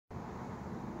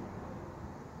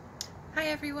Hi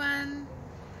everyone!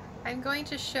 I'm going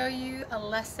to show you a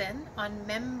lesson on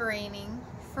membraning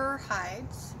fur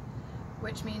hides,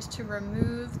 which means to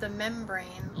remove the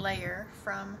membrane layer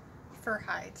from fur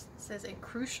hides. This is a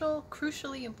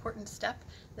crucially important step.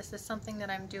 This is something that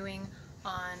I'm doing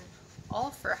on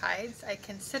all fur hides. I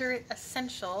consider it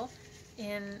essential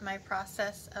in my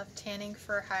process of tanning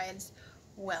fur hides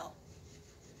well.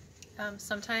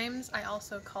 Sometimes I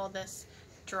also call this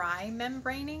dry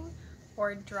membraning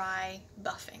or dry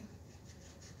buffing.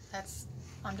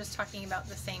 I'm just talking about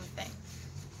the same thing.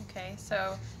 Okay,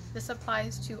 so this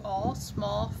applies to all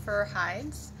small fur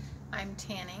hides I'm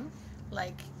tanning,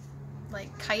 like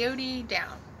coyote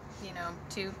down,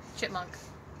 to chipmunk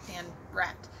and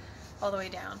rat, all the way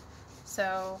down.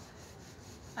 So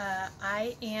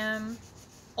I am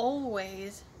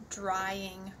always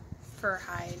drying fur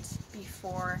hides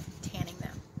before tanning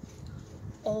them.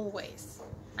 Always.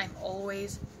 I'm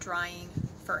always drying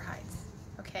fur hides,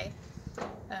 okay?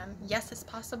 Yes, it's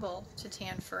possible to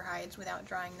tan fur hides without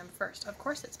drying them first. Of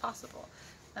course it's possible,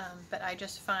 but I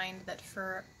just find that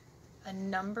for a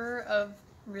number of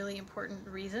really important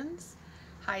reasons,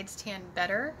 hides tan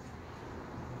better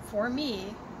for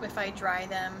me if I dry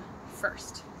them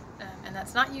first. And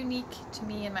that's not unique to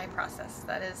me in my process.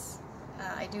 That is,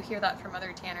 I do hear that from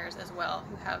other tanners as well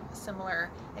who have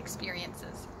similar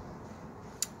experiences.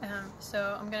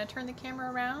 So I'm going to turn the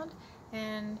camera around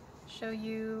and show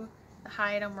you the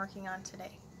hide I'm working on today.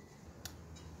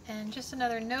 And just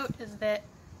another note is that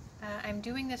I'm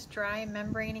doing this dry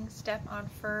membraning step on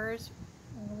furs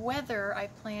whether I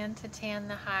plan to tan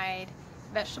the hide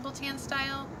vegetable tan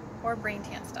style or brain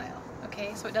tan style.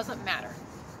 Okay, so it doesn't matter.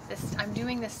 I'm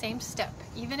doing the same step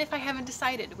even if I haven't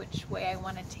decided which way I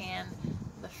want to tan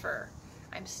the fur.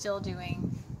 I'm still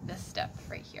doing this step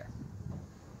right here.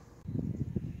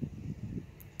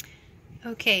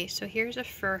 Okay, so here's a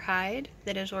fur hide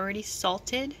that is already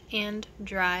salted and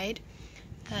dried.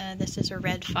 This is a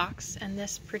red fox, and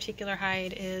this particular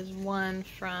hide is one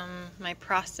from my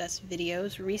process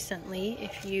videos recently.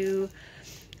 If you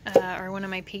are one of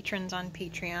my patrons on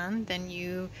Patreon, then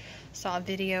you saw a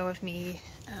video of me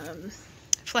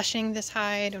fleshing this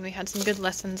hide, and we had some good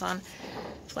lessons on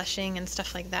fleshing and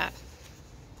stuff like that.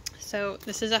 So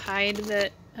this is a hide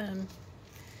that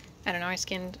I don't know, I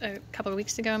skinned a couple of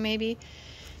weeks ago maybe,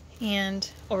 and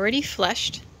already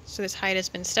fleshed. So this hide has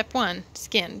been step 1,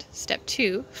 skinned, step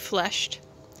 2, fleshed,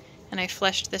 and I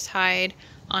fleshed this hide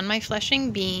on my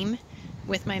fleshing beam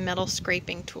with my metal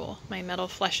scraping tool, my metal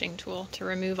fleshing tool, to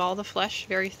remove all the flesh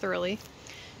very thoroughly.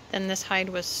 Then this hide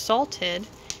was salted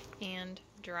and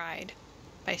dried.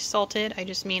 By salted, I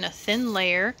just mean a thin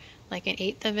layer, like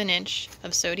 1/8 of an inch,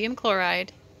 of sodium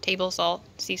chloride, table salt,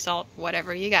 sea salt,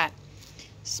 whatever you got,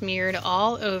 smeared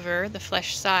all over the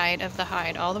flesh side of the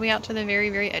hide, all the way out to the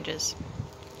very, very edges.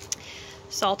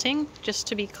 Salting, just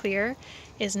to be clear,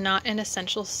 is not an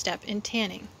essential step in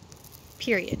tanning,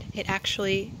 period.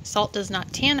 Salt does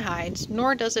not tan hides,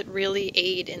 nor does it really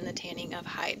aid in the tanning of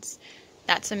hides.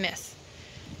 That's a myth.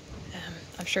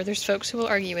 I'm sure there's folks who will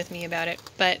argue with me about it,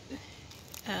 but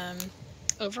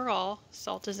overall,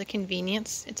 salt is a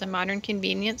convenience. It's a modern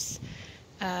convenience.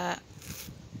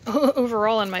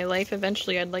 Overall in my life,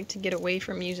 eventually I'd like to get away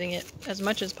from using it as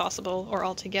much as possible or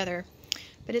altogether,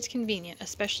 but it's convenient,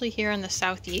 especially here in the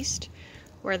southeast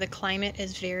where the climate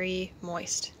is very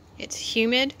moist. It's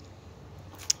humid,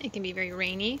 it can be very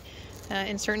rainy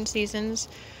in certain seasons,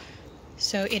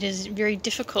 so it is very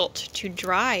difficult to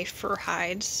dry fur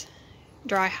hides,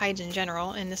 dry hides in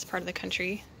general in this part of the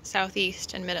country,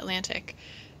 southeast and mid-Atlantic.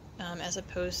 As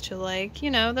opposed to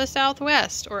the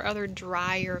Southwest or other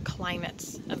drier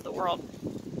climates of the world.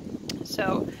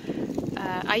 So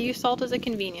I use salt as a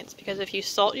convenience because if you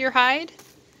salt your hide,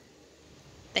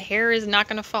 the hair is not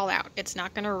going to fall out. It's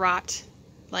not going to rot.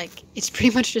 It's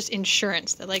pretty much just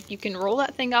insurance that you can roll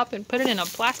that thing up and put it in a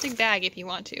plastic bag if you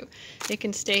want to.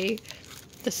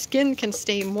 The skin can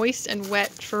stay moist and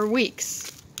wet for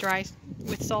weeks, dry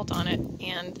with salt on it,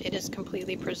 and it is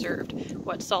completely preserved.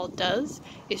 What salt does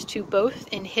is to both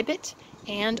inhibit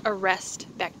and arrest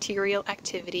bacterial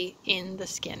activity in the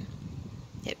skin.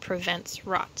 It prevents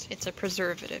rot. It's a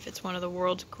preservative. It's one of the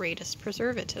world's greatest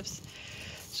preservatives.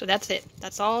 So that's it.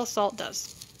 That's all salt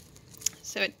does.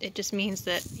 So it just means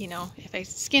that, if I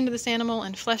skinned this animal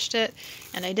and fleshed it,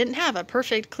 and I didn't have a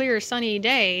perfect, clear, sunny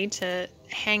day to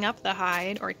hang up the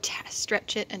hide or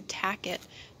stretch it and tack it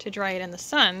to dry it in the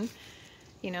sun,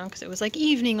 because it was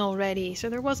evening already, so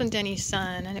there wasn't any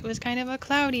sun, and it was kind of a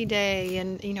cloudy day,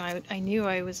 and I knew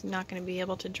I was not going to be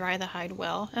able to dry the hide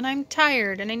well, and I'm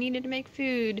tired, and I needed to make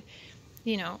food,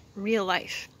 real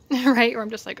life, right? Or I'm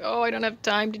just oh, I don't have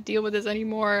time to deal with this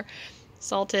anymore.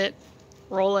 salt it,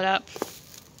 roll it up,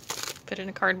 put it in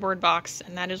a cardboard box,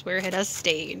 and that is where it has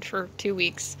stayed for 2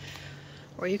 weeks.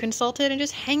 Or you can salt it and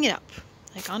just hang it up,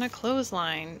 like on a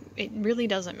clothesline. It really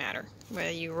doesn't matter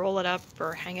whether you roll it up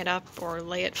or hang it up or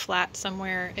lay it flat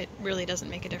somewhere. It really doesn't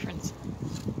make a difference.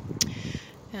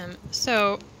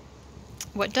 So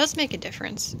what does make a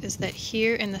difference is that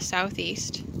here in the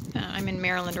southeast, I'm in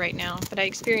Maryland right now, but I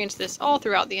experienced this all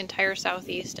throughout the entire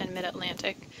southeast and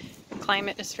mid-Atlantic. The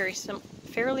climate is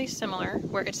fairly similar,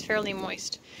 where it's fairly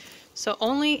moist. So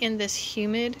only in this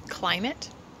humid climate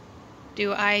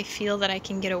do I feel that I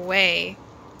can get away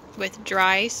with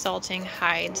dry salting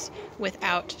hides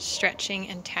without stretching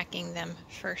and tacking them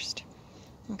first.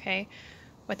 Okay?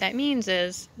 What that means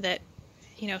is that,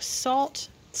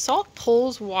 salt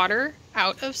pulls water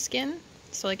out of skin.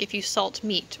 So like if you salt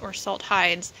meat or salt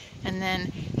hides and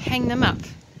then hang them up,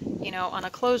 on a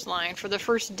clothesline for the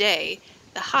first day,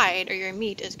 the hide or your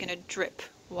meat is going to drip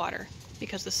water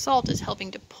because the salt is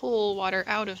helping to pull water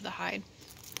out of the hide.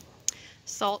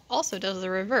 Salt also does the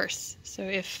reverse. So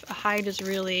if a hide is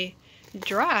really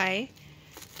dry,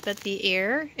 but the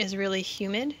air is really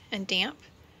humid and damp,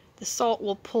 the salt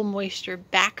will pull moisture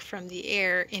back from the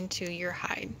air into your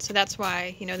hide. So that's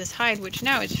why, this hide, which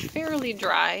now is fairly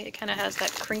dry, it kind of has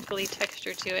that crinkly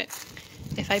texture to it.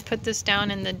 If I put this down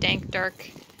in the dank,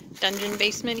 dark dungeon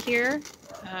basement here,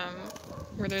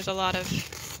 where there's a lot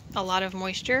of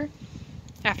moisture,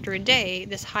 after a day,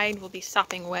 this hide will be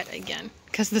sopping wet again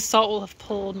because the salt will have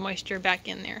pulled moisture back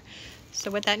in there.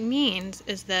 So what that means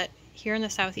is that here in the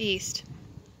southeast,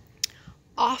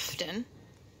 often,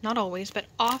 not always, but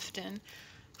often,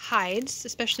 hides,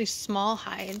 especially small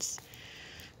hides,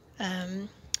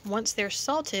 once they're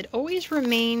salted, always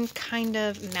remain kind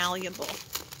of malleable.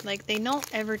 Like they don't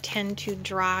ever tend to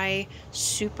dry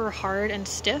super hard and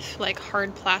stiff like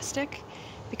hard plastic,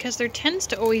 because there tends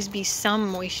to always be some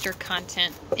moisture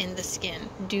content in the skin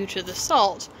due to the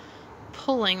salt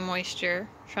pulling moisture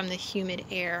from the humid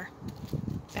air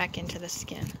back into the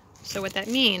skin. So what that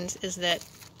means is that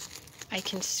I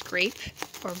can scrape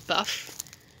or buff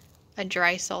a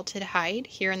dry salted hide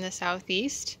here in the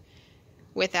southeast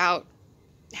without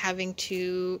having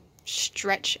to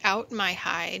stretch out my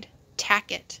hide,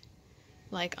 tack it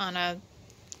like on a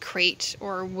crate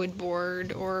or wood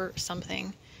board or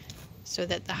something, so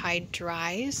that the hide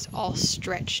dries all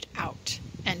stretched out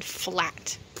and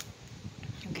flat.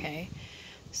 Okay,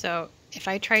 so if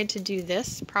I tried to do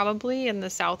this probably in the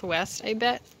Southwest, I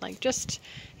bet, like just,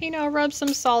 rub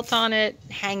some salt on it,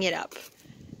 hang it up.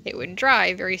 It would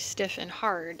dry very stiff and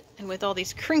hard and with all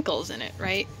these crinkles in it,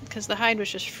 right? Because the hide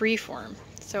was just freeform.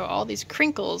 So all these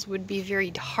crinkles would be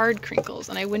very hard crinkles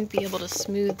and I wouldn't be able to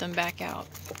smooth them back out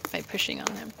by pushing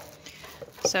on them.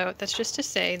 So that's just to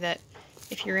say that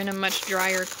if you're in a much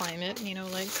drier climate,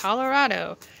 like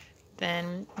Colorado,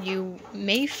 then you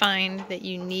may find that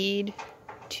you need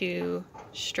to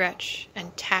stretch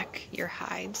and tack your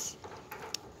hides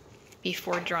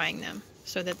before drying them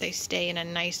so that they stay in a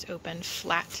nice, open,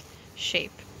 flat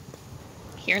shape.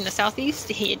 Here in the southeast,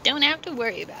 you don't have to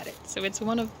worry about it. So it's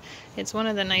one of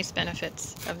the nice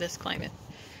benefits of this climate.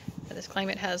 This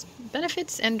climate has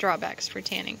benefits and drawbacks for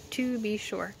tanning, to be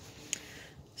sure.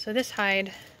 So this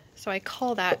hide, so I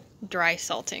call that dry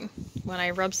salting. When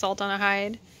I rub salt on a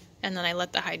hide and then I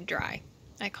let the hide dry,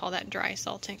 I call that dry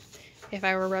salting. If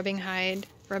I were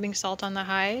rubbing salt on the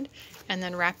hide and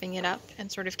then wrapping it up and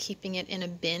sort of keeping it in a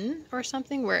bin or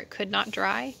something where it could not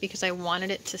dry because I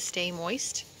wanted it to stay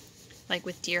moist, like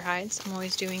with deer hides, I'm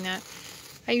always doing that.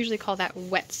 I usually call that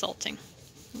wet salting.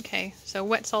 Okay, so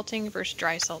wet salting versus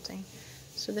dry salting.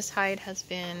 So this hide has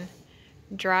been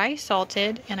dry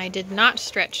salted, and I did not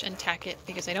stretch and tack it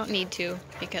because I don't need to,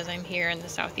 because I'm here in the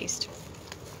southeast.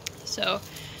 So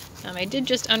I did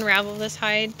just unravel this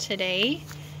hide today,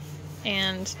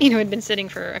 and it had been sitting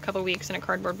for a couple weeks in a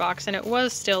cardboard box, and it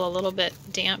was still a little bit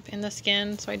damp in the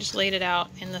skin, so I just laid it out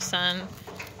in the sun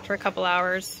for a couple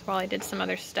hours while I did some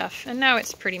other stuff, and now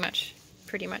it's pretty much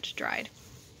dried.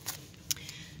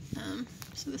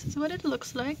 So this is what it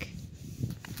looks like.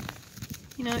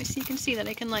 So you can see that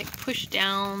I can push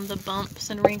down the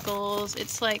bumps and wrinkles.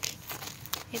 It's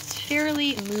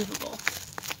fairly movable.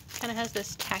 Kind of has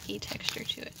this tacky texture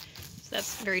to it. So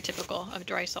that's very typical of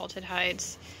dry salted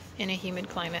hides in a humid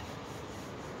climate.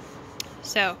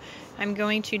 So I'm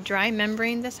going to dry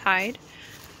membrane this hide.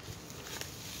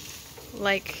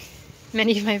 Like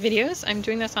many of my videos, I'm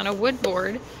doing this on a wood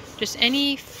board, just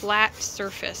any flat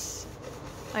surface.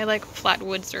 I like flat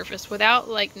wood surface without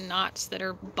knots that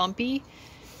are bumpy.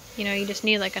 You just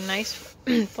need a nice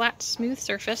flat smooth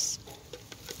surface.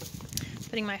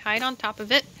 Putting my hide on top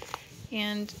of it,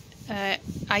 and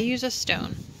I use a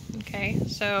stone. Okay,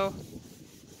 so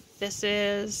this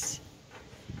is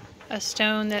a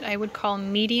stone that I would call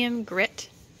medium grit.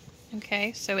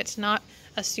 Okay, so it's not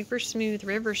a super smooth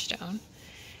river stone,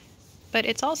 but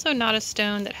it's also not a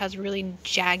stone that has really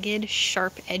jagged,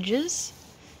 sharp edges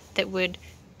that would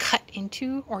cut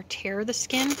into or tear the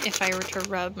skin if I were to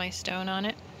rub my stone on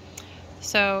it.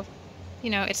 So, you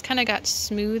know, it's kind of got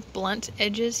smooth, blunt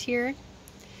edges here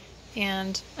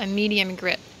and a medium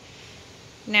grit.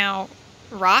 Now,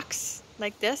 rocks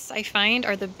like this I find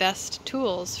are the best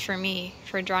tools for me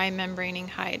for dry membraning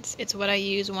hides. It's what I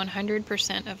use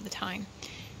 100% of the time.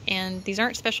 And these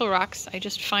aren't special rocks. I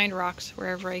just find rocks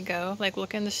wherever I go, like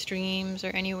look in the streams or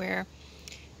anywhere.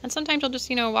 And sometimes I'll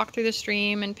just, you know, walk through the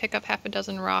stream and pick up half a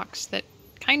dozen rocks that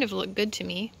kind of look good to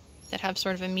me, that have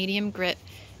sort of a medium grit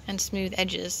and smooth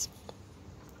edges.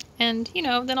 And, you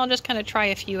know, then I'll just kind of try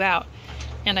a few out.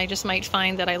 And I just might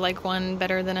find that I like one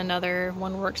better than another,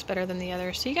 one works better than the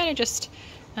other. So you gotta just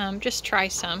try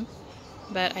some.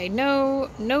 But I know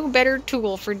no better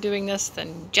tool for doing this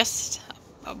than just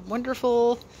a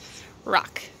wonderful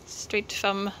rock straight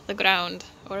from the ground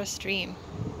or a stream.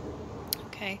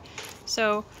 Okay,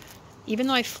 so even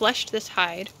though I fleshed this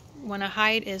hide, when a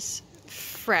hide is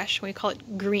fresh, we call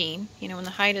it green, you know, when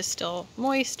the hide is still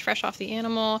moist, fresh off the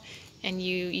animal, and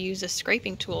you use a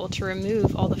scraping tool to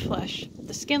remove all the flesh,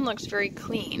 the skin looks very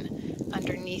clean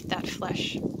underneath that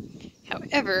flesh.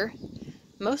 However,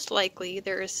 most likely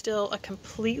there is still a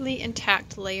completely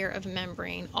intact layer of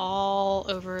membrane all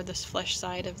over this flesh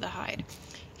side of the hide,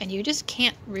 and you just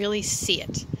can't really see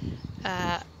it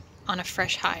on a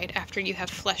fresh hide after you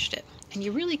have fleshed it, and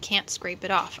you really can't scrape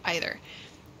it off either.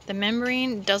 The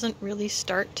membrane doesn't really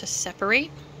start to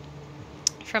separate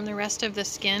from the rest of the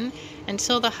skin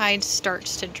until the hide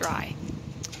starts to dry.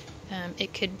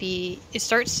 It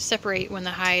starts to separate when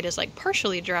the hide is like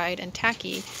partially dried and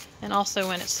tacky, and also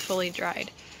when it's fully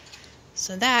dried.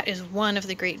 So that is one of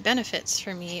the great benefits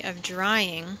for me of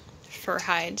drying fur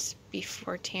hides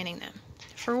before tanning them.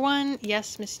 For one,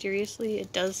 yes, mysteriously,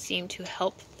 it does seem to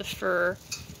help the fur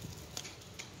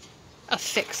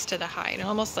affix to the hide. It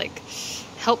almost like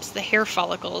helps the hair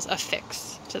follicles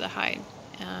affix to the hide.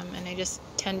 And I just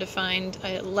tend to find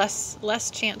a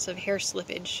less chance of hair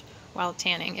slippage while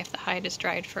tanning if the hide is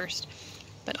dried first.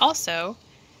 But also,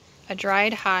 a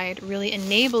dried hide really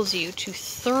enables you to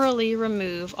thoroughly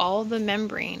remove all the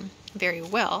membrane very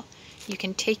well. You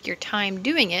can take your time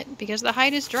doing it because the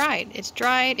hide is dried. It's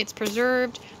dried, it's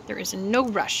preserved, there is no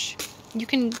rush. You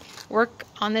can work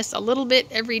on this a little bit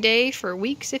every day for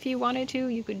weeks if you wanted to.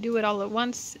 You could do it all at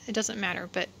once. It doesn't matter,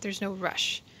 but there's no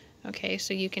rush. Okay,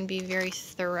 so you can be very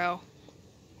thorough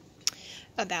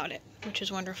about it, which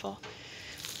is wonderful.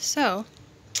 So,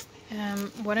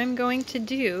 what I'm going to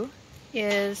do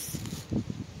is,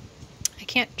 I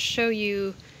can't show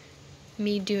you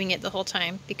me doing it the whole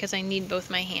time because I need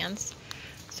both my hands.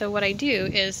 So what I do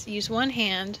is use one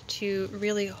hand to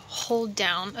really hold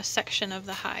down a section of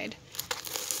the hide,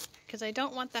 because I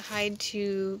don't want the hide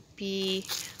to be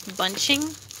bunching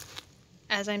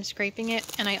as I'm scraping it,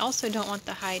 and I also don't want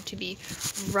the hide to be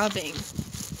rubbing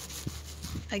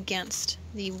against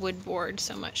the wood board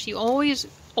so much. You always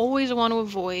want to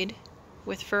avoid,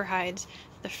 with fur hides,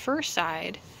 the fur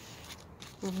side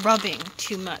rubbing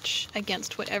too much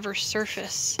against whatever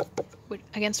surface,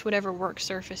 against whatever work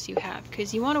surface you have,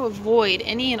 because you want to avoid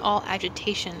any and all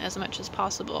agitation as much as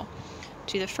possible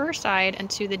to the fur side and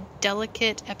to the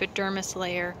delicate epidermis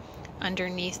layer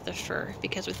underneath the fur,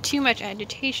 because with too much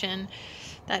agitation,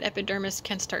 that epidermis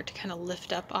can start to kind of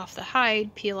lift up off the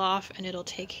hide, peel off, and it'll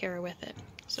take hair with it.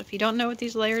 So if you don't know what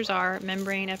these layers are,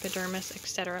 membrane, epidermis,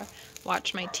 etc.,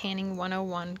 watch my Tanning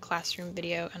 101 classroom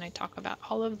video, and I talk about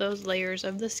all of those layers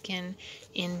of the skin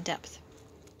in depth.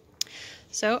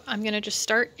 So I'm going to just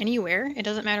start anywhere, it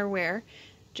doesn't matter where.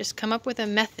 Just come up with a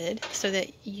method so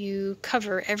that you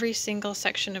cover every single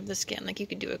section of the skin. Like you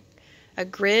could do a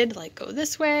grid, like go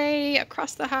this way,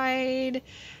 across the hide,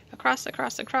 across,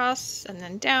 and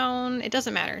then down. It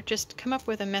doesn't matter. Just come up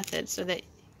with a method so that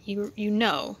you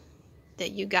know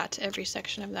that you got to every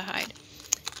section of the hide.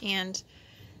 And,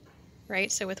 right,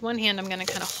 so with one hand I'm going to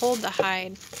kind of hold the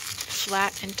hide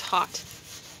flat and taut.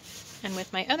 And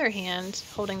with my other hand,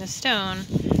 holding the stone,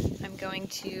 I'm going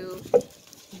to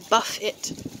buff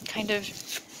it kind of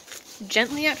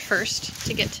gently at first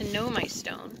to get to know my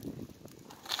stone.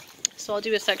 So I'll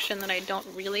do a section that I don't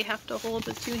really have to hold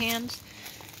with two hands,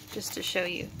 just to show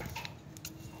you.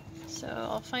 So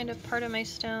I'll find a part of my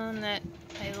stone that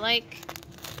I like,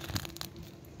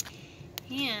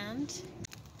 and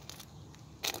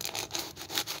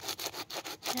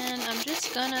I'm just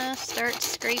just gonna start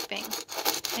scraping.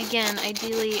 Again,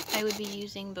 ideally I would be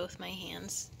using both my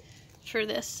hands for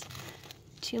this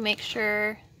to make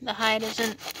sure the hide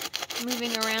isn't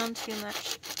moving around too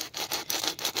much.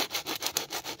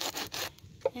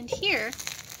 And here,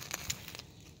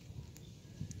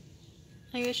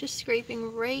 I was just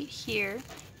scraping right here.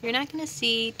 You're not going to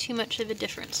see too much of a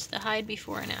difference, the hide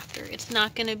before and after. It's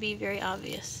not going to be very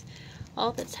obvious.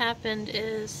 All that's happened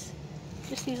is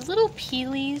just these little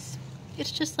peelies.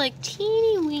 It's just like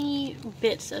teeny weeny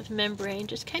bits of membrane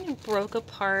just kind of broke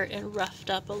apart and roughed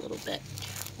up a little bit.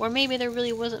 Or maybe there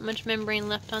really wasn't much membrane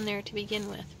left on there to begin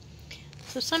with.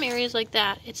 So some areas like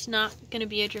that, it's not going to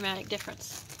be a dramatic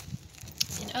difference.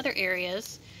 In other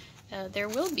areas, there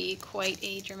will be quite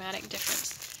a dramatic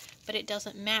difference, but it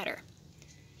doesn't matter.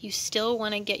 You still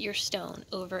want to get your stone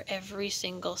over every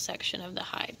single section of the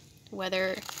hide,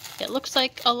 whether it looks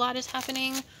like a lot is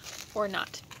happening or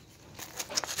not.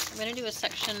 I'm going to do a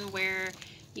section where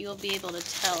you'll be able to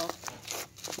tell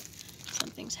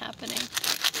something's happening.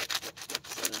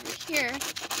 So over here,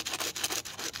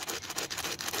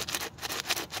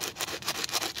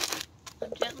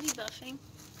 I'm gently buffing,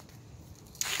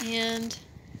 and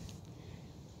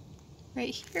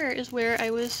right here is where I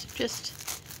was just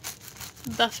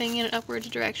buffing in an upwards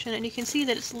direction, and you can see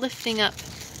that it's lifting up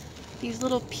these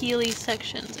little peely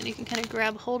sections, and you can kind of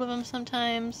grab hold of them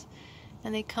sometimes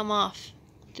and they come off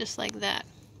just like that.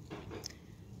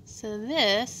 So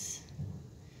this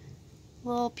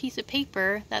little piece of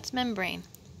paper, that's membrane.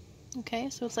 Okay,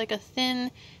 so it's like a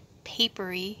thin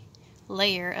papery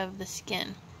layer of the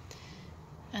skin,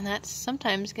 and that's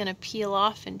sometimes going to peel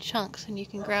off in chunks, and you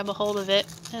can grab a hold of it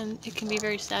and it can be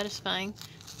very satisfying.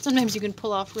 Sometimes you can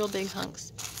pull off real big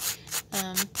hunks.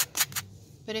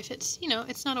 But if it's, you know,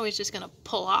 it's not always just going to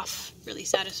pull off really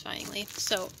satisfyingly.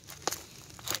 So,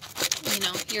 you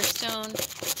know, your stone,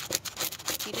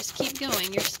 if you just keep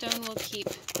going, your stone will keep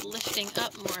lifting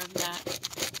up more of that.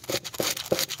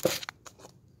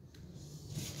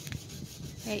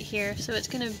 Right here. So it's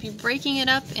going to be breaking it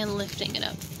up and lifting it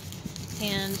up.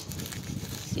 And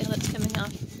see how that's coming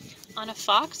off. On a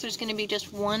fox, there's going to be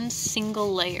just one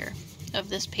single layer of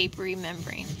this papery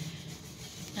membrane.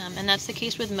 And that's the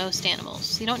case with most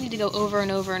animals. You don't need to go over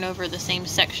and over and over the same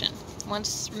section.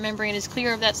 Once membrane is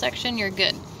clear of that section, you're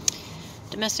good.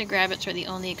 Domestic rabbits are the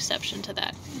only exception to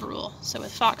that rule. So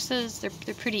with foxes,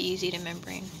 they're pretty easy to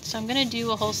membrane. So I'm going to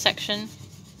do a whole section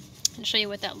and show you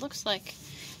what that looks like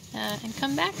and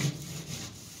come back.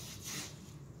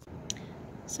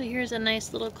 So here's a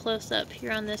nice little close-up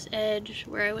here on this edge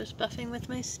where I was buffing with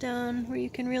my stone, where you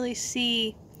can really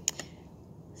see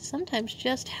sometimes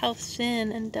just how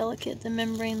thin and delicate the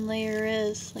membrane layer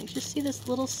is. Like, just see this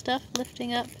little stuff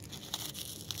lifting up.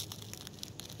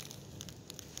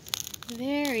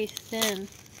 Very thin.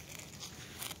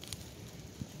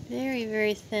 Very,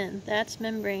 very thin. That's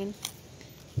membrane.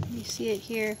 You see it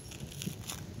here.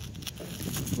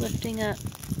 Lifting up.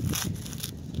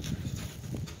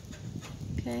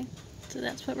 Okay, so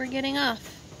that's what we're getting off.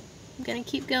 I'm going to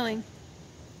keep going.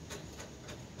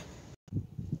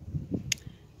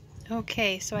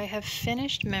 Okay, so I have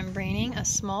finished membraning a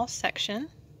small section.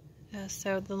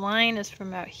 So the line is from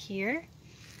about here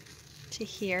to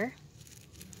here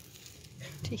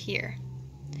to here.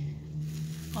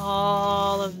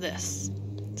 All of this.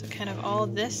 So kind of all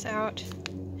of this out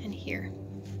and here.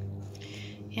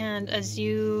 And as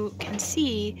you can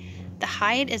see, the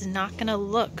hide is not going to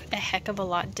look a heck of a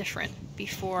lot different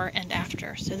before and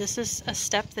after. So this is a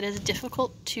step that is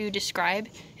difficult to describe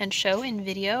and show in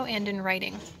video and in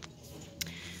writing.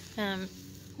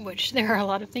 Which there are a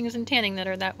lot of things in tanning that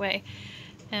are that way.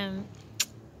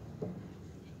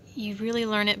 You really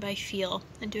learn it by feel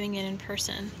and doing it in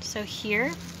person. So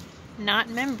here, not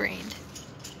membraned.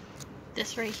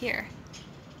 This right here.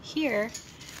 Here,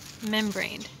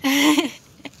 membraned.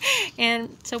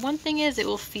 And so one thing is, it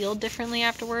will feel differently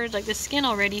afterwards. Like the skin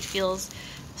already feels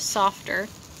softer.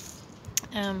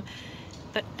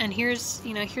 And here's,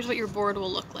 you know, here's what your board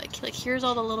will look like. Like here's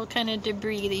all the little kind of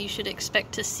debris that you should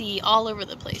expect to see all over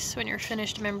the place when you're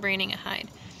finished membraning a hide.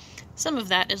 Some of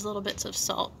that is little bits of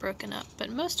salt broken up,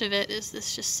 but most of it is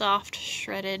this just soft,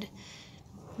 shredded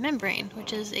membrane,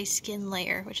 which is a skin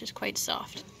layer, which is quite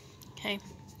soft. Okay,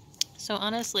 so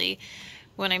honestly,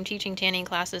 when I'm teaching tanning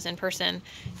classes in person,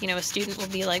 you know, a student will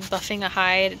be like buffing a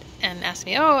hide and ask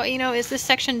me, oh, you know, is this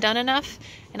section done enough?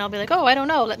 And I'll be like, oh, I don't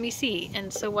know, let me see.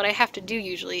 And so what I have to do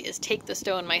usually is take the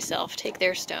stone myself, take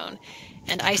their stone,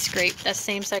 and I scrape that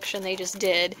same section they just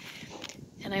did.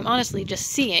 And I'm honestly just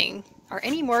seeing, are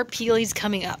any more peelies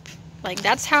coming up? Like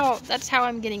that's how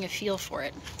I'm getting a feel for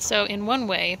it. So in one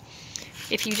way,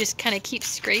 if you just kind of keep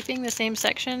scraping the same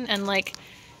section and like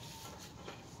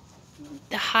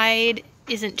the hide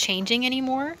isn't changing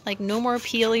anymore, like no more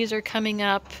peelies are coming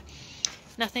up,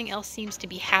 nothing else seems to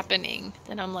be happening,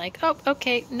 then I'm like, oh,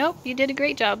 okay, nope, you did a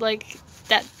great job. Like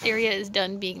that area is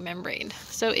done being membraned.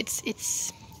 So it's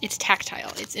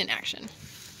tactile, it's in action.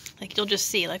 Like you'll just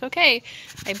see, like, okay,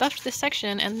 I buffed this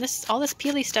section and all this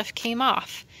peely stuff came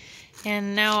off.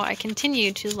 And now I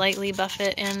continue to lightly buff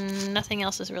it and nothing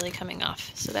else is really coming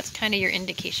off. So that's kind of your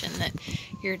indication that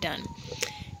you're done.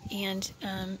 And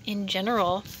in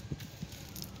general,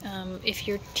 if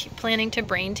you're planning to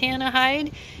brain tan a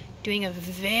hide, doing a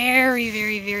very,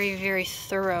 very, very, very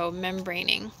thorough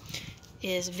membraning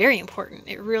is very important.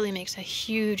 It really makes a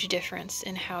huge difference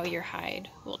in how your hide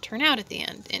will turn out at the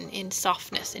end, in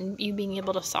softness, and you being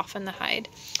able to soften the hide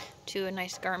to a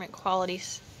nice garment quality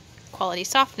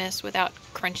softness without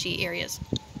crunchy areas.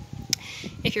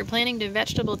 If you're planning to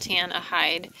vegetable tan a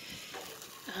hide,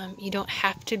 you don't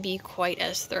have to be quite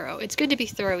as thorough. It's good to be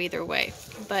thorough either way,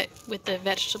 but with the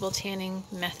vegetable tanning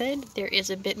method, there is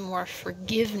a bit more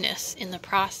forgiveness in the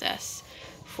process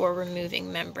for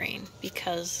removing membrane,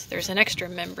 because there's an extra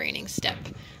membraning step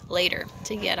later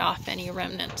to get off any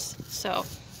remnants. So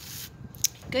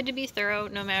good to be thorough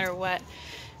no matter what,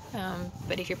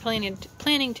 but if you're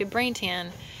planning to brain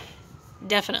tan,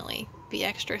 definitely be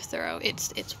extra thorough.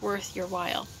 It's worth your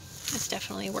while. It's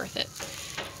definitely worth it.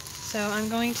 So I'm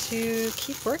going to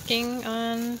keep working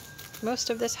on most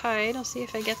of this hide. I'll see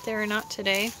if I get there or not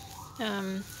today.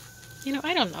 You know,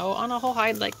 I don't know, on a whole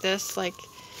hide like this, like,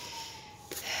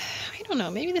 I don't know,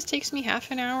 maybe this takes me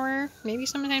half an hour, maybe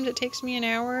sometimes it takes me an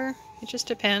hour. It just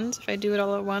depends if I do it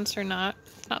all at once or not.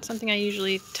 It's not something I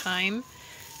usually time.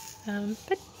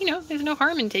 But, you know, there's no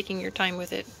harm in taking your time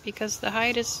with it, because the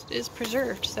hide is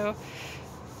preserved. So,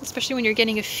 especially when you're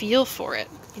getting a feel for it,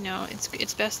 you know,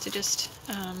 it's best to just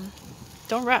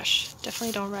don't rush.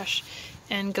 Definitely don't rush.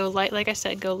 And go light, like I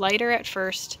said, go lighter at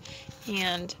first,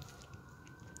 and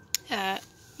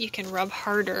you can rub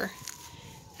harder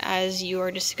as you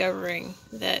are discovering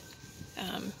that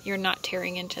you're not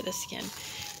tearing into the skin.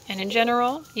 And in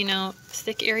general, you know,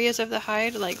 thick areas of the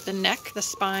hide, like the neck, the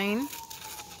spine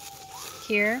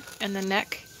here, and the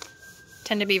neck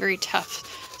tend to be very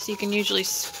tough. So you can usually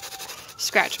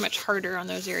scratch much harder on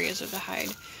those areas of the hide.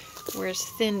 Whereas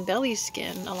thin belly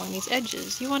skin along these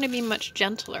edges, you want to be much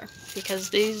gentler, because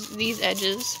these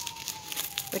edges,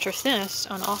 which are thinnest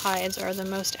on all hides, are the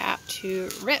most apt to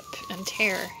rip and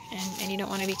tear, and you don't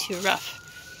want to be too rough.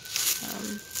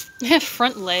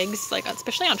 Front legs, like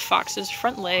especially on foxes,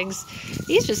 front legs,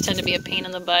 these just tend to be a pain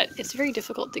in the butt. It's very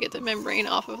difficult to get the membrane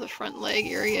off of the front leg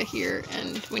area here,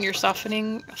 and when you're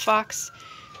softening a fox,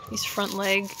 these front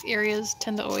leg areas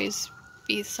tend to always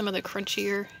be some of the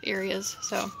crunchier areas.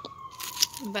 So,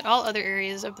 but all other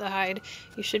areas of the hide,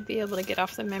 you should be able to get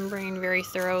off the membrane very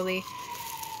thoroughly.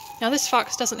 Now this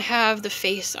fox doesn't have the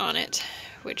face on it,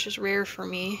 which is rare for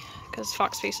me, because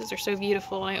fox faces are so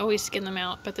beautiful and I always skin them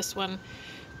out, but this one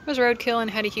was roadkill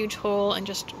and had a huge hole and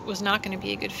just was not going to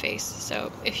be a good face.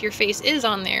 So if your face is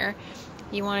on there,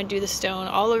 you want to do the stone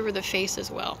all over the face as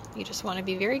well. You just want to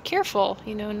be very careful,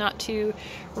 you know, not to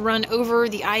run over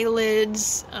the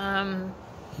eyelids,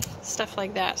 stuff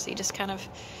like that. So you just kind of,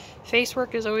 face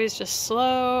work is always just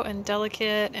slow and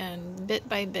delicate and bit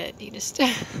by bit. You just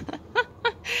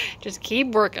just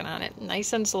keep working on it,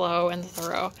 nice and slow and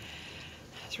thorough.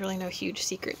 There's really no huge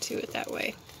secret to it that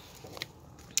way.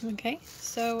 Okay,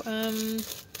 so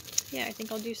yeah, I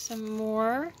think I'll do some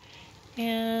more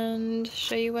and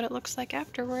show you what it looks like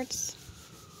afterwards.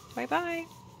 Bye-bye.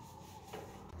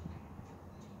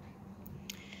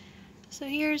 So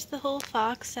here's the whole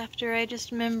fox after I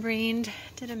just membraned,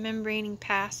 did a membraning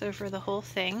pass over the whole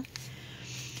thing.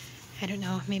 I don't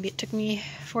know, maybe it took me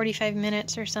 45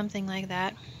 minutes or something like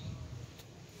that.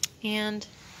 And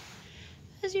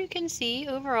as you can see,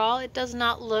 overall it does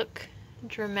not look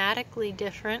dramatically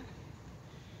different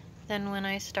than when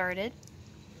I started.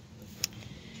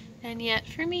 And yet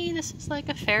for me this is like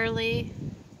a fairly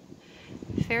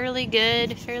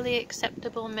good, fairly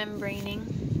acceptable membraning.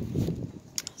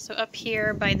 So up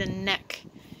here by the neck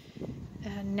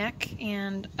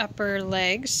and upper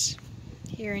legs,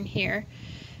 here and here,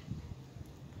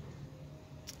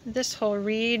 this whole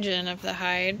region of the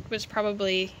hide was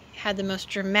probably had the most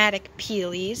dramatic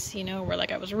peelies, you know, where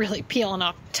like I was really peeling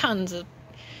off tons of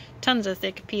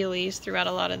thick peelies throughout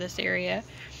a lot of this area,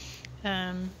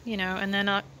 you know, and then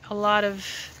a lot of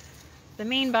the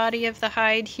main body of the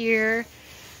hide here,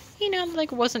 you know,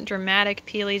 like wasn't dramatic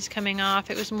peelies coming off.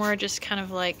 It was more just kind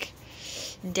of like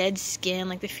dead skin,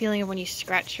 like the feeling of when you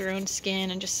scratch your own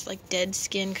skin and just like dead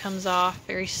skin comes off,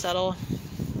 very subtle,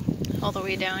 all the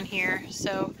way down here.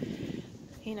 So,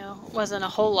 you know, wasn't a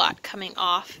whole lot coming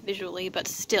off visually, but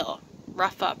still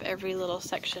rough up every little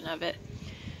section of it.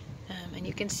 And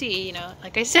you can see, you know,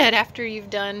 like I said, after you've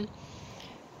done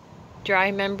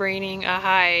dry membraning a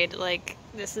hide, like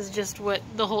this is just what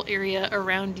the whole area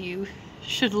around you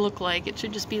should look like. It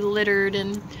should just be littered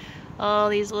and all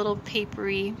these little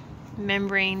papery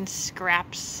membrane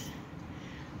scraps,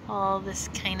 all this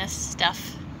kind of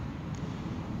stuff,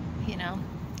 you know,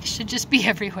 it should just be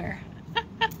everywhere.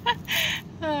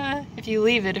 If you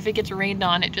leave it, if it gets rained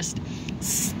on, it just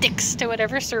sticks to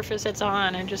whatever surface it's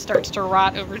on and just starts to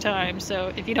rot over time.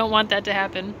 So if you don't want that to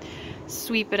happen,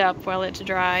 sweep it up while it's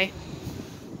dry.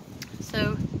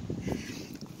 So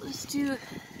let's do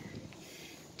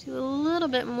a little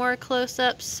bit more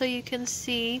close-ups so you can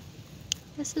see.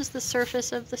 This is the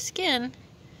surface of the skin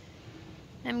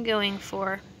I'm going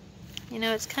for. You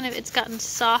know, it's gotten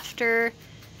softer.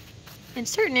 In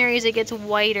certain areas it gets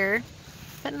whiter,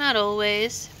 but not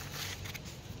always.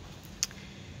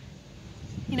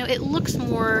 You know, it looks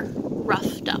more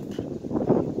roughed up.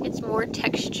 It's more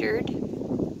textured.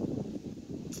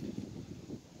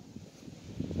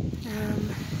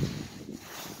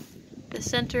 The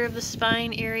center of the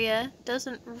spine area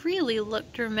doesn't really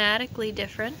look dramatically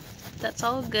different. That's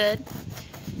all good.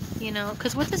 You know,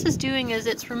 because what this is doing is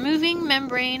it's removing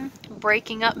membrane,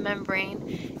 breaking up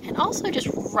membrane, and also just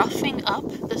roughing up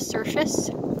the surface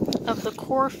of the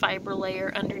core fiber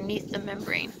layer underneath the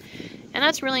membrane. And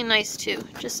that's really nice too,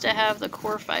 just to have the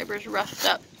core fibers roughed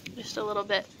up just a little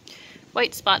bit.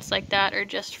 White spots like that are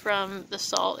just from the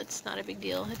salt. It's not a big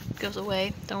deal. It goes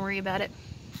away. Don't worry about it.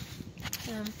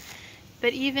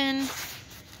 But even...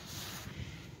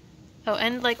 Oh,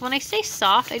 and like when I say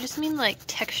soft, I just mean like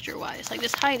texture-wise. Like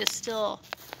this hide is still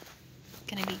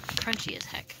gonna be crunchy as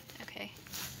heck. Okay.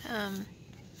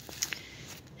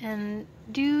 And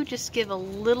do just give a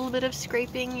little bit of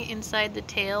scraping inside the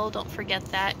tail. Don't forget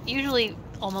that. Usually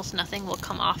almost nothing will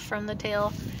come off from the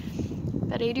tail.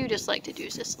 But I do just like to do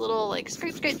this little like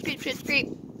scrape, scrape, scrape, scrape, scrape.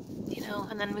 You know,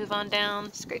 and then move on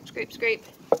down. Scrape, scrape, scrape.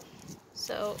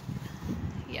 So,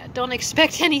 yeah, don't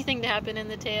expect anything to happen in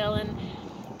the tail. And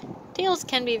tails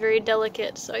can be very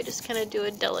delicate, so I just kind of do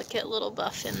a delicate little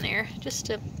buff in there. Just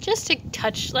to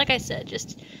touch, like I said,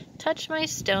 just touch my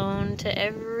stone to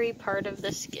every part of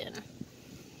the skin.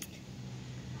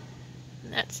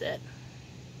 And that's it.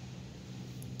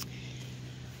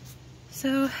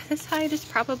 So this hide is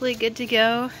probably good to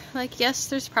go. Like, yes,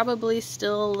 there's probably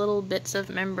still little bits of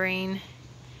membrane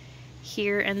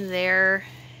here and there.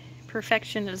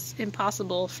 Perfection is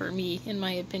impossible for me, in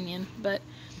my opinion, but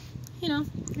you know,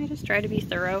 I just try to be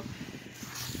thorough.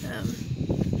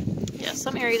 Yeah,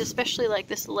 some areas, especially like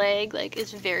this leg, like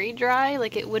is very dry.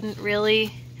 Like it wouldn't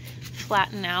really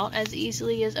flatten out as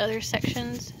easily as other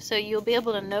sections. So you'll be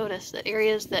able to notice that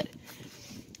areas that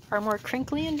are more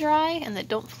crinkly and dry and that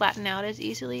don't flatten out as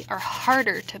easily are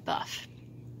harder to buff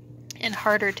and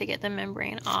harder to get the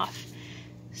membrane off.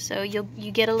 So you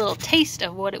get a little taste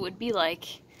of what it would be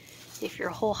like if your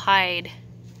whole hide,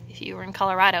 if you were in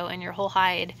Colorado and your whole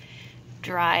hide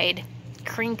dried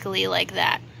crinkly like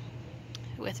that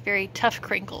with very tough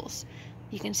crinkles.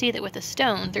 You can see that with a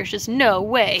stone there's just no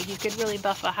way you could really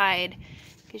buff a hide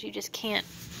because you just can't,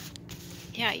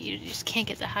 yeah, you just can't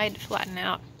get the hide to flatten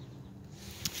out.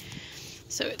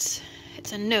 So it's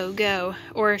a no-go.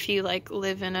 Or if you like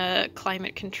live in a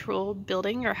climate controlled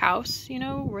building or house, you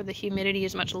know, where the humidity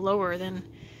is much lower than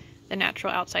the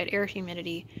natural outside air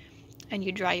humidity, and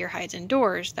you dry your hides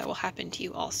indoors, that will happen to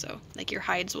you also. Like your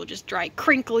hides will just dry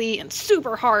crinkly and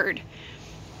super hard,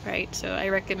 right? So I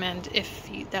recommend if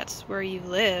that's where you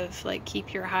live, like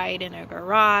keep your hide in a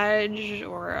garage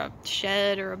or a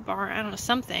shed or a barn, I don't know,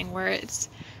 something where it's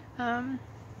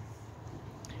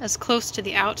as close to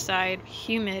the outside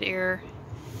humid air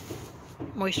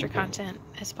moisture content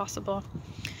as possible.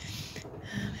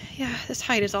 Yeah, this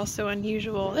hide is also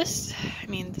unusual. This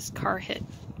car hit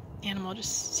animal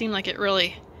just seemed like it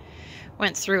really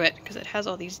went through it because it has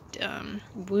all these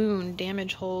wound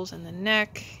damage holes in the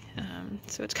neck.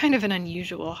 So it's kind of an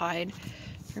unusual hide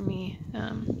for me.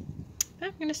 I'm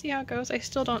going to see how it goes. I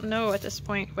still don't know at this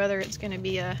point whether it's going to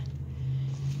be a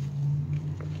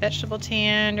vegetable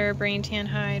tan or a brain tan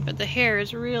hide, but the hair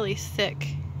is really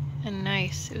thick and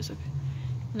nice. It was a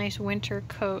nice winter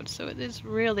coat, so it is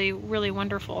really, really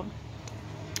wonderful.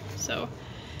 So,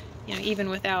 you know, even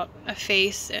without a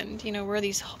face and, you know, where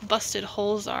these busted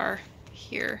holes are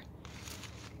here,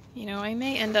 you know, I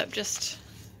may end up just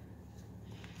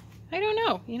I don't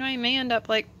know. You know, I may end up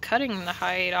like cutting the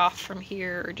hide off from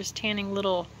here or just tanning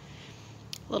little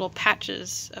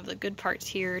patches of the good parts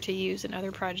here to use in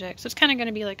other projects. So it's kind of going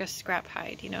to be like a scrap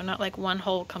hide, you know, not like one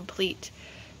whole complete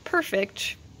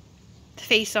perfect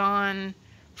face on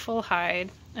full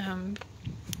hide.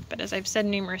 But as I've said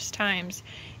numerous times,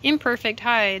 imperfect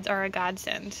hides are a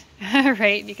godsend,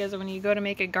 right? Because when you go to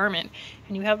make a garment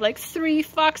and you have like 3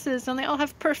 foxes and they all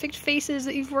have perfect faces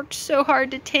that you've worked so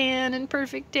hard to tan and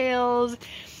perfect tails,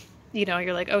 you know,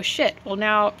 you're like, oh shit, well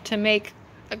now to make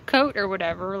a coat or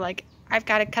whatever, like I've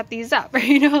got to cut these up,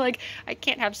 you know, like I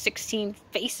can't have 16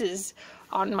 faces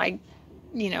on my,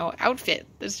 you know, outfit.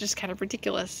 It's just kind of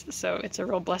ridiculous. So it's a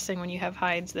real blessing when you have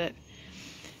hides that,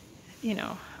 you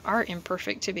know, are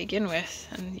imperfect to begin with,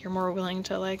 and you're more willing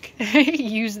to like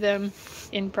use them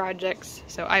in projects.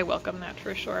 So I welcome that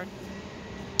for sure.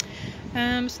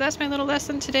 So that's my little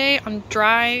lesson today on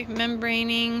dry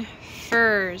membraning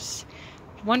furs.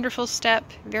 Wonderful step,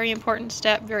 very important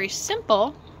step, very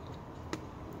simple.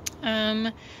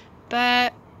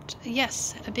 But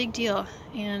yes, a big deal,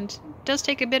 and does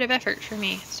take a bit of effort for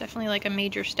me. It's definitely like a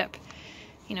major step,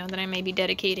 you know, that I may be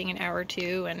dedicating an hour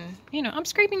to, and you know, I'm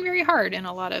scraping very hard in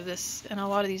a lot of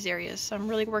these areas. So I'm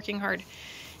really working hard.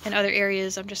 In other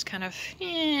areas, I'm just kind of,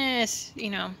 you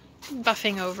know,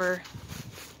 buffing over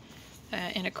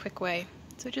in a quick way.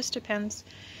 So it just depends.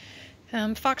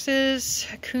 Foxes,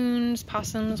 coons,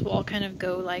 possums will all kind of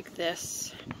go like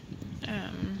this.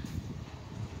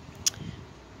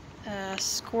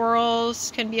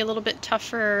 Squirrels can be a little bit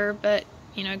tougher, but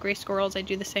you know, gray squirrels I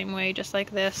do the same way, just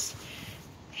like this.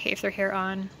 If their hair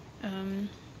on.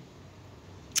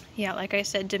 Yeah, like I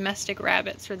said, domestic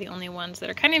rabbits are the only ones that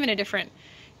are kind of in a different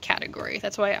category.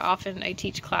 That's why often I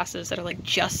teach classes that are like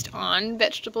just on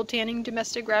vegetable tanning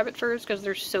domestic rabbit furs, because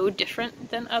they're so different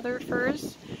than other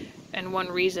furs. And one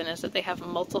reason is that they have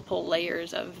multiple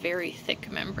layers of very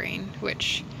thick membrane,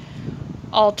 which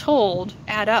all told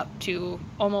add up to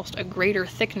almost a greater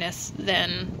thickness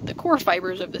than the core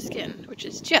fibers of the skin, which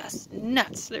is just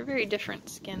nuts. They're very different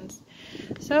skins.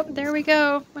 So there we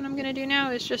go. What I'm going to do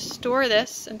now is just store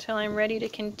this until I'm ready to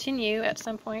continue at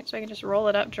some point, so I can just roll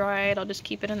it up, dry it. I'll just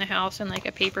keep it in the house in like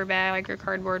a paper bag or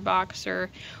cardboard box or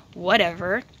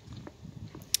whatever.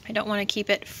 I don't want to keep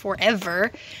it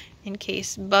forever in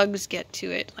case bugs get to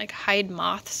it. Like hide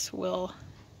moths will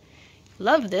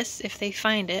love this if they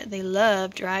find it. They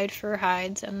love dried fur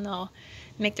hides, and they'll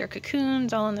make their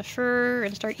cocoons all in the fur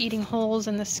and start eating holes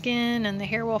in the skin, and the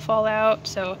hair will fall out.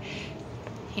 So,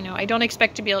 you know, I don't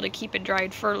expect to be able to keep a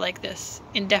dried fur like this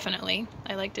indefinitely.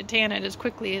 I like to tan it as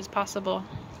quickly as possible.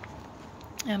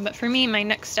 But for me, my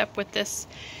next step with this,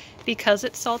 because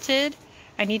it's salted,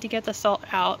 I need to get the salt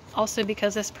out. Also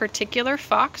because this particular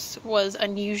fox was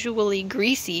unusually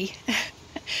greasy.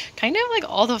 Kind of like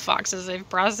all the foxes I've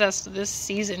processed this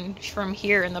season from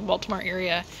here in the Baltimore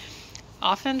area.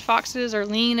 Often foxes are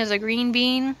lean as a green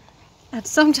bean, and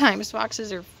sometimes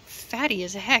foxes are fatty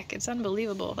as heck. It's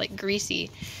unbelievable, like greasy.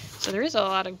 So there is a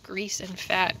lot of grease and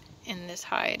fat in this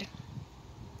hide.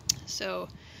 So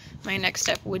my next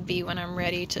step would be, when I'm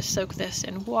ready, to soak this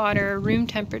in water, room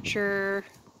temperature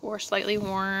or slightly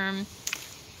warm,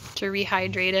 to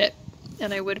rehydrate it.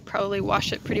 And I would probably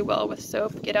wash it pretty well with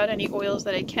soap, get out any oils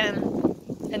that I can,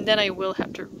 and then I will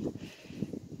have to,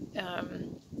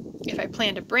 if I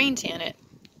plan to brain tan it,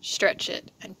 stretch it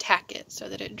and tack it so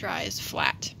that it dries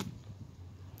flat,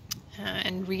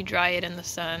 and re-dry it in the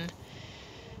sun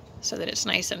so that it's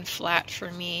nice and flat for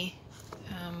me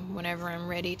whenever I'm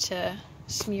ready to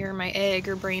smear my egg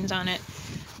or brains on it.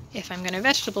 If I'm going to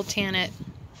vegetable tan it,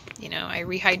 you know, I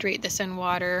rehydrate this in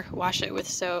water, wash it with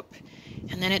soap,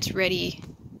 and then it's ready,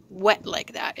 wet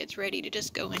like that. It's ready to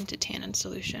just go into tannin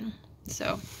solution.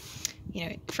 So, you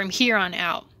know, from here on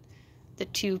out, the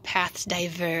two paths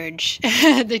diverge,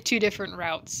 the two different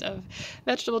routes of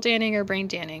vegetable tanning or brain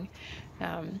tanning.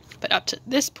 But up to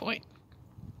this point,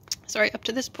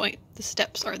 the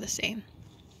steps are the same.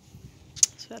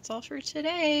 So that's all for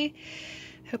today.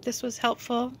 Hope this was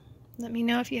helpful. Let me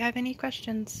know if you have any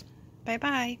questions.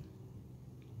 Bye-bye.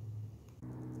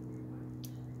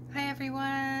 Hi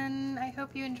everyone, I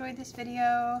hope you enjoyed this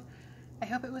video. I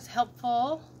hope it was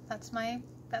helpful. That's my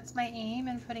aim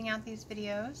in putting out these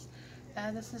videos.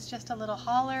 This is just a little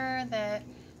hauler that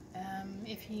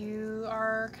if you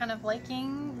are kind of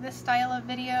liking this style of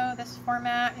video, this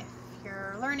format, if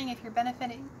you're learning, if you're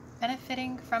benefiting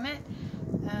from it,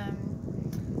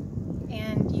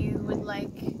 and you would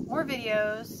like more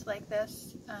videos like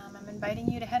this, I'm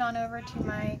inviting you to head on over to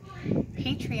my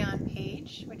Patreon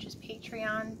page, which is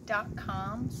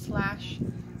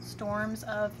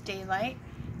patreon.com/stormsofdaylight,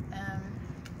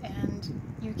 and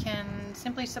You can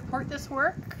simply support this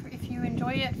work if you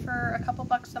enjoy it for a couple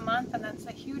bucks a month, and that's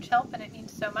a huge help and it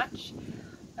means so much.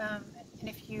 And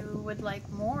if you would like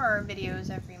more videos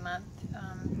every month,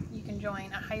 you can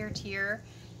join a higher tier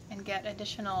and get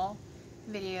additional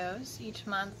videos each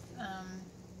month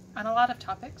on a lot of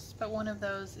topics, but one of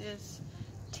those is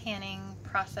tanning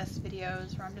process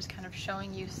videos where I'm just kind of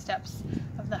showing you steps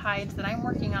of the hides that I'm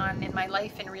working on in my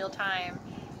life in real time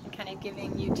and kind of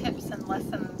giving you tips and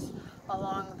lessons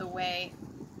along the way.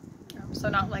 So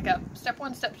not like a step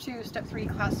 1, step 2, step 3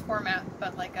 class format,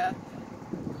 but like a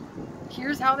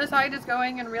here's how this hide is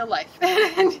going in real life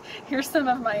and here's some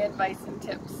of my advice and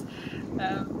tips.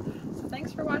 So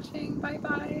thanks for watching. Bye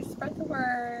bye. Spread the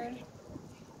word.